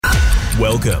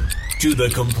Welcome to the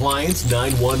Compliance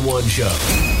 911 Show,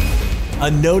 a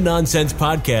no-nonsense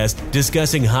podcast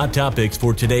discussing hot topics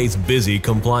for today's busy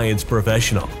compliance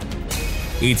professional.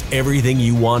 It's everything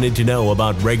you wanted to know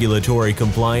about regulatory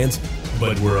compliance,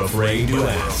 but we're afraid to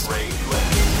ask.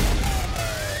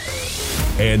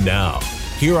 And now,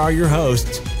 here are your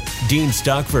hosts, Dean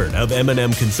Stockford of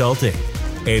M&M Consulting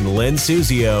and Len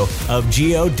Suzio of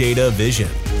Geodata Vision.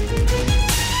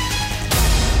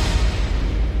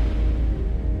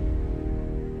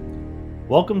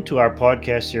 Welcome to our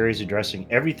podcast series addressing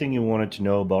everything you wanted to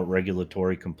know about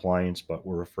regulatory compliance, but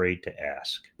were afraid to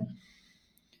ask.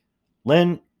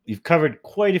 Len, you've covered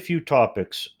quite a few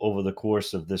topics over the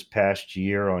course of this past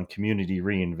year on community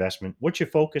reinvestment. What's your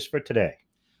focus for today?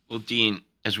 Well, Dean,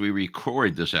 as we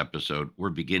record this episode, we're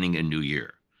beginning a new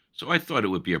year. So I thought it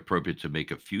would be appropriate to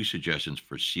make a few suggestions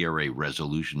for CRA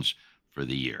resolutions for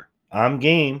the year. I'm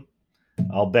game.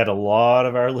 I'll bet a lot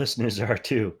of our listeners are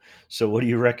too. So what do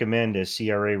you recommend as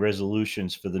CRA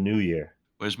resolutions for the new year?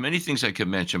 Well, there's many things I could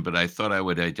mention, but I thought I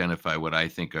would identify what I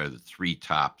think are the three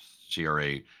top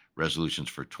CRA resolutions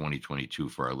for 2022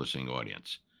 for our listening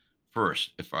audience.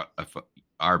 First, if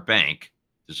our bank,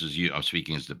 this is you, I'm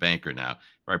speaking as the banker now,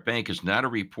 if our bank is not a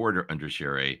reporter under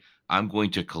CRA, I'm going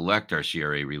to collect our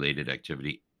CRA related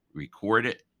activity, record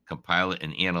it, compile it,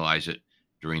 and analyze it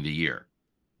during the year.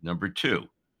 Number two,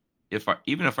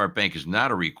 even if our bank is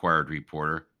not a required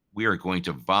reporter, we are going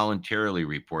to voluntarily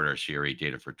report our CRA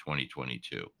data for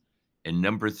 2022. And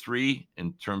number three,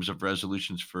 in terms of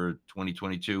resolutions for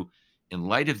 2022, in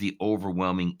light of the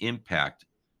overwhelming impact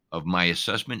of my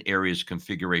assessment area's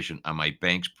configuration on my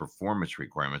bank's performance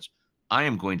requirements, I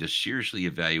am going to seriously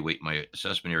evaluate my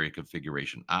assessment area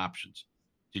configuration options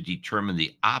to determine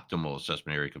the optimal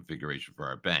assessment area configuration for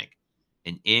our bank.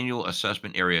 An annual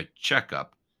assessment area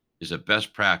checkup is a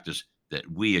best practice that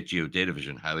we at Geodata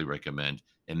Vision highly recommend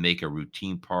and make a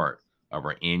routine part of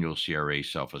our annual CRA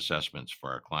self-assessments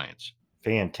for our clients.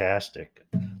 Fantastic.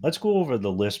 Let's go over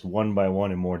the list one by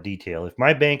one in more detail. If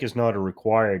my bank is not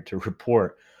required to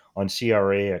report on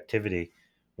CRA activity,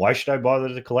 why should I bother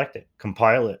to collect it,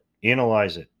 compile it,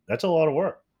 analyze it? That's a lot of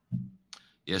work.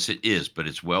 Yes, it is, but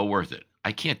it's well worth it.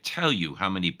 I can't tell you how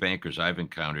many bankers I've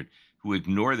encountered who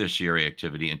ignore their CRA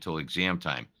activity until exam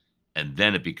time, and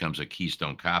then it becomes a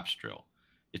Keystone Cops drill.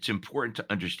 It's important to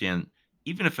understand,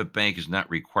 even if a bank is not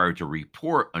required to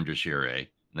report under CRA, and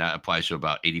that applies to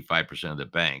about 85% of the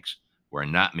banks who are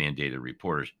not mandated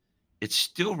reporters, it's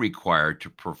still required to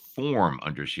perform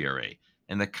under CRA,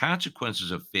 and the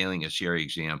consequences of failing a CRA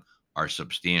exam are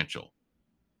substantial.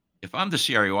 If I'm the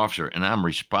CRA officer and I'm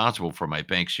responsible for my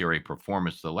bank CRA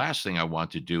performance, the last thing I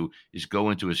want to do is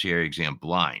go into a CRA exam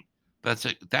blind.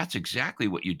 That's exactly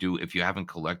what you do if you haven't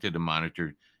collected and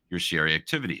monitored your CRA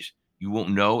activities. You won't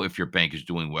know if your bank is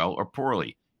doing well or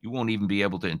poorly. You won't even be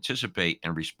able to anticipate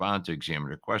and respond to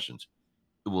examiner questions.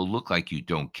 It will look like you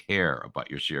don't care about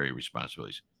your CRA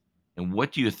responsibilities. And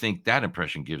what do you think that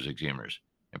impression gives examiners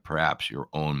and perhaps your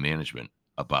own management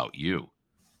about you?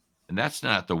 And that's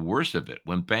not the worst of it.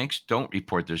 When banks don't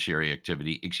report their CRA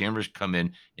activity, examiners come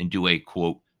in and do a,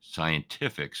 quote,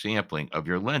 scientific sampling of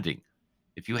your lending.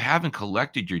 If you haven't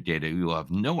collected your data, you will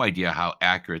have no idea how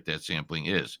accurate that sampling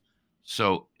is.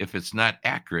 So if it's not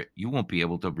accurate, you won't be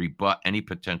able to rebut any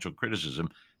potential criticism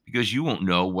because you won't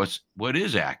know what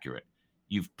is accurate.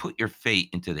 You've put your fate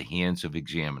into the hands of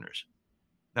examiners.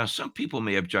 Now, some people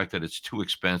may object that it's too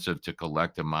expensive to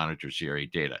collect and monitor CRA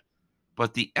data,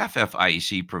 but the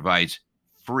FFIEC provides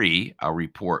free, I'll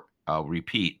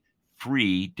repeat,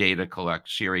 free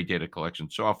CRA data collection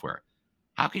software.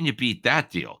 How can you beat that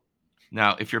deal?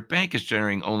 Now, if your bank is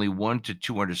generating only 1 to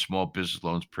 200 small business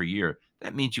loans per year,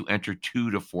 that means you enter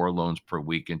 2 to 4 loans per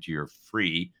week into your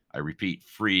free, I repeat,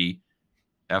 free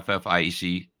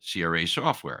FFIEC CRA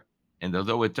software. And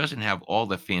although it doesn't have all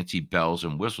the fancy bells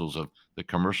and whistles of the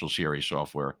commercial CRA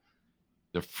software,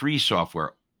 the free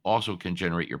software also can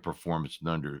generate your performance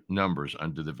numbers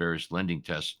under the various lending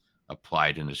tests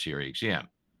applied in a CRA exam.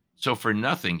 So for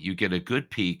nothing, you get a good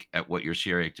peek at what your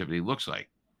CRA activity looks like.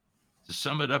 To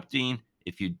sum it up, Dean,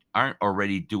 if you aren't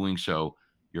already doing so,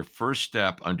 your first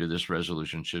step under this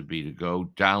resolution should be to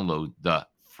go download the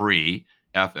free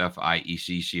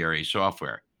FFIEC CRA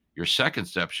software. Your second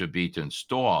step should be to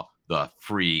install the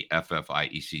free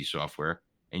FFIEC software.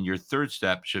 And your third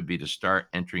step should be to start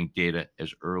entering data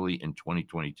as early in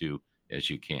 2022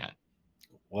 as you can.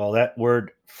 Well, that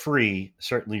word free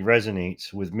certainly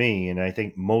resonates with me, and I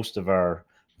think most of our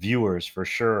viewers for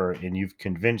sure. And you've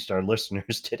convinced our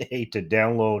listeners today to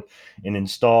download and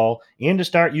install and to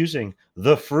start using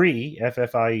the free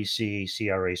FFIEC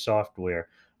CRA software.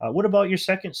 What about your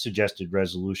second suggested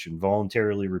resolution,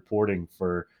 voluntarily reporting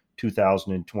for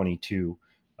 2022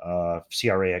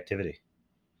 CRA activity?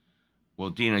 Well,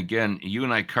 Dean, again, you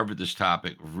and I covered this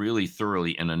topic really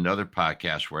thoroughly in another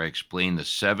podcast where I explained the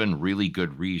 7 really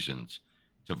good reasons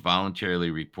to voluntarily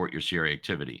report your CRA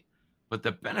activity. But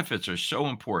the benefits are so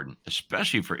important,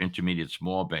 especially for intermediate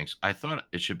small banks. I thought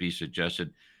it should be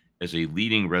suggested as a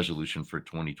leading resolution for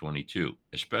 2022,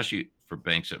 especially for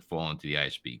banks that fall into the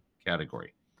ISB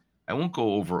category. I won't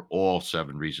go over all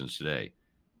 7 reasons today.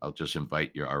 I'll just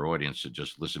invite our audience to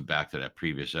just listen back to that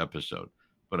previous episode.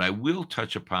 But I will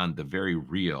touch upon the very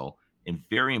real and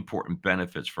very important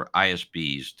benefits for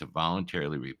ISBs to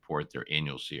voluntarily report their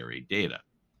annual CRA data.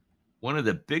 One of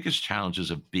the biggest challenges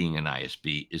of being an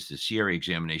ISB is the CRA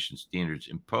examination standards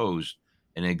impose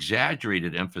an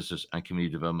exaggerated emphasis on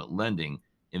community development lending,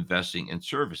 investing, and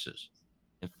services.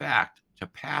 In fact, to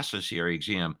pass a CRA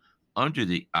exam under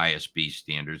the ISB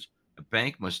standards, a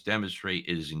bank must demonstrate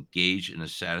it is engaged in a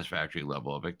satisfactory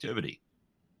level of activity.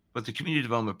 But the community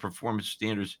development performance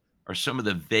standards are some of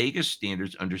the vaguest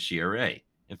standards under CRA.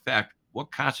 In fact,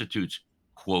 what constitutes,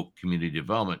 quote, community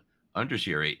development under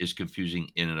CRA is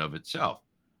confusing in and of itself.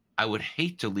 I would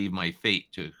hate to leave my fate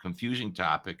to a confusing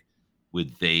topic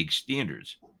with vague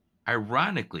standards.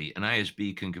 Ironically, an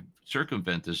ISB can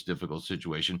circumvent this difficult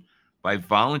situation by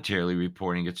voluntarily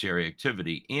reporting its area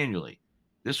activity annually.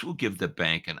 This will give the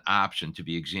bank an option to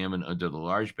be examined under the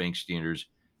large bank standards,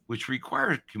 which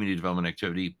require community development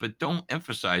activity, but don't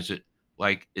emphasize it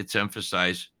like it's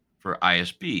emphasized for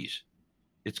ISBs.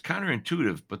 It's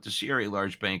counterintuitive, but the CRA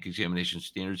large bank examination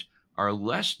standards are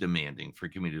less demanding for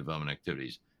community development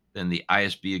activities than the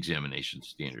ISB examination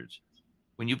standards.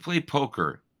 When you play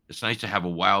poker, it's nice to have a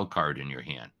wild card in your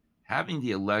hand. Having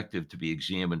the elective to be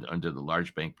examined under the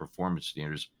large bank performance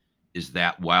standards is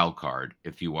that wild card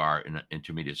if you are an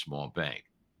intermediate small bank.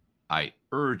 I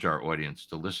urge our audience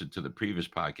to listen to the previous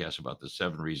podcast about the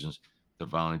 7 reasons to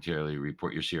voluntarily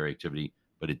report your CRA activity,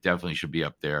 but it definitely should be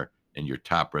up there in your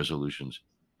top resolutions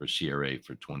for CRA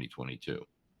for 2022.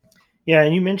 Yeah,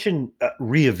 and you mentioned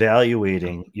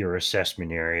reevaluating your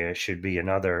assessment area should be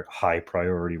another high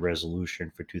priority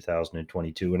resolution for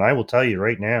 2022. And I will tell you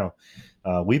right now,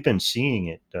 we've been seeing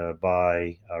it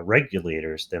by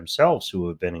regulators themselves who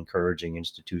have been encouraging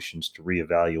institutions to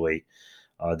reevaluate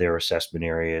their assessment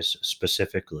areas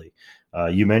specifically.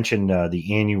 You mentioned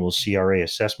the annual CRA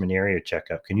assessment area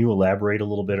checkup. Can you elaborate a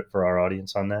little bit for our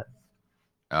audience on that?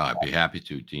 Oh, I'd be happy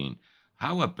to, Dean.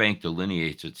 How a bank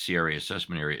delineates its CRA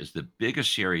assessment area is the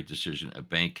biggest CRA decision a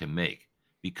bank can make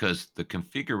because the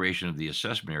configuration of the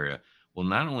assessment area will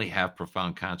not only have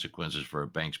profound consequences for a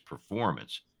bank's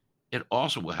performance, it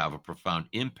also will have a profound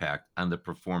impact on the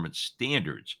performance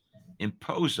standards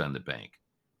imposed on the bank.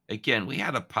 Again, we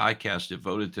had a podcast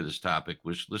devoted to this topic,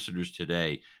 which listeners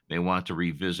today may want to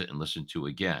revisit and listen to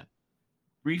again.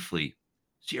 Briefly,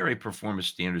 CRA performance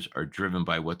standards are driven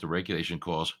by what the regulation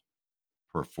calls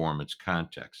performance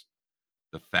context,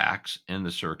 the facts and the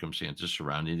circumstances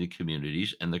surrounding the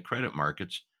communities and the credit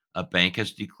markets a bank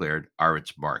has declared are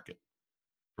its market.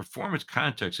 Performance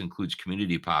context includes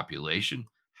community population,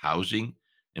 housing,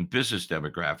 and business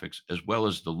demographics, as well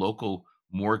as the local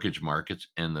mortgage markets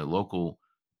and the local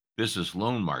business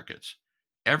loan markets.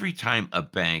 Every time a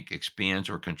bank expands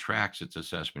or contracts its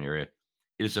assessment area,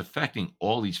 it is affecting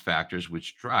all these factors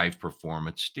which drive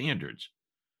performance standards.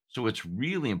 So it's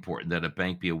really important that a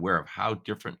bank be aware of how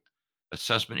different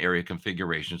assessment area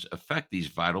configurations affect these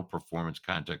vital performance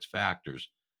context factors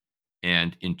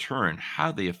and in turn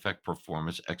how they affect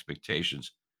performance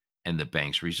expectations and the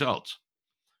bank's results.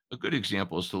 A good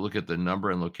example is to look at the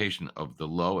number and location of the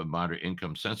low and moderate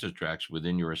income census tracts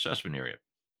within your assessment area.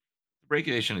 The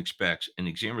regulation expects and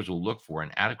examiners will look for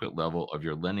an adequate level of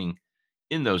your lending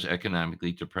in those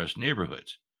economically depressed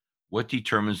neighborhoods. What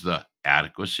determines the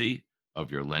adequacy of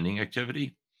your lending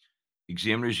activity?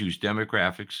 Examiners use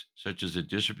demographics such as the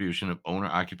distribution of owner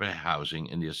occupied housing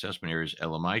in the assessment area's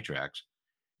LMI tracks,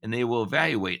 and they will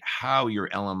evaluate how your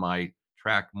LMI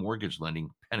track mortgage lending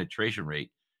penetration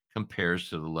rate compares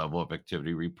to the level of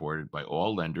activity reported by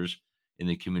all lenders in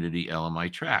the community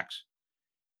LMI tracks.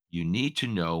 You need to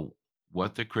know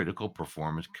what the critical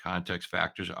performance context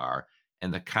factors are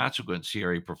and the consequent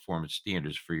CRA performance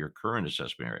standards for your current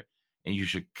assessment area. And you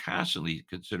should constantly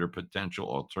consider potential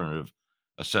alternative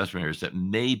assessment areas that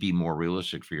may be more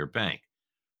realistic for your bank.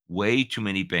 Way too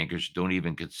many bankers don't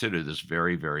even consider this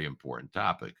very, very important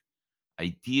topic.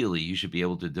 Ideally, you should be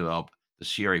able to develop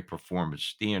the CRA performance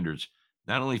standards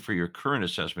not only for your current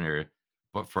assessment area,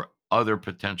 but for other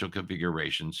potential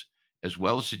configurations, as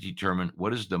well as to determine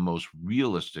what is the most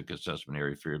realistic assessment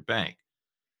area for your bank.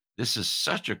 This is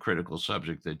such a critical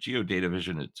subject that Geodata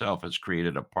Vision itself has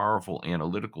created a powerful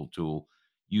analytical tool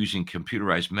using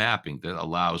computerized mapping that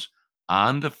allows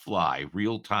on the fly,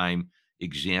 real time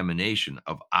examination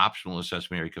of optional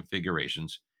assessment area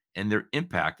configurations and their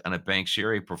impact on a bank's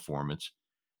CRA performance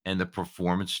and the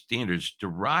performance standards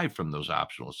derived from those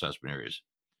optional assessment areas.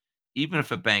 Even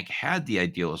if a bank had the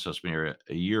ideal assessment area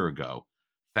a year ago,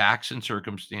 facts and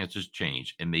circumstances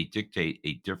change and may dictate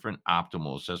a different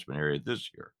optimal assessment area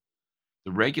this year.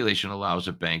 The regulation allows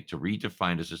a bank to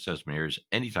redefine its assessment areas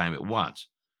anytime it wants.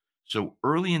 So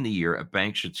early in the year, a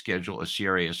bank should schedule a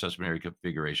CRA assessment area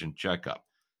configuration checkup.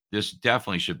 This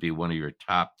definitely should be one of your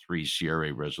top 3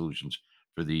 CRA resolutions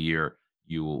for the year.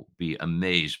 You will be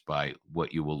amazed by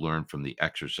what you will learn from the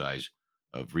exercise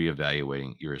of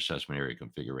reevaluating your assessment area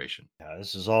configuration. Yeah,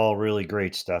 this is all really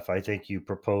great stuff. I think you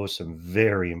propose some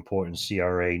very important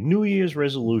CRA New Year's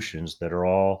resolutions that are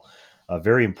all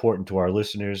very important to our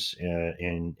listeners,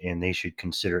 and they should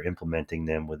consider implementing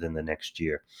them within the next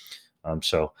year.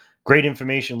 So great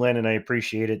information, Len, and I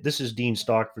appreciate it. This is Dean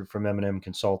Stockford from M&M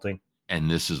Consulting.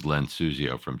 And this is Len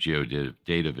Suzio from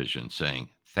Geodata Vision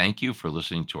saying, thank you for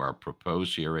listening to our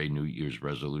proposed CRA New Year's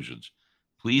resolutions.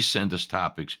 Please send us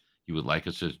topics you would like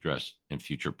us to address in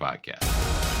future podcasts.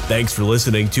 Thanks for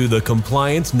listening to the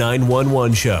Compliance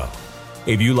 911 Show.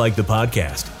 If you like the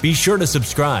podcast, be sure to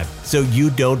subscribe so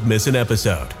you don't miss an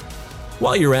episode.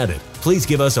 While you're at it, please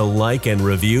give us a like and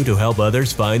review to help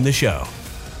others find the show.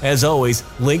 As always,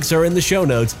 links are in the show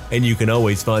notes, and you can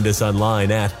always find us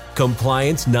online at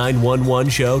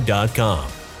compliance911show.com.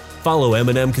 Follow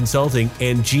M&M Consulting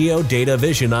and Geodata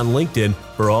Vision on LinkedIn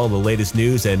for all the latest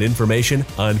news and information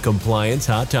on compliance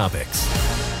hot topics.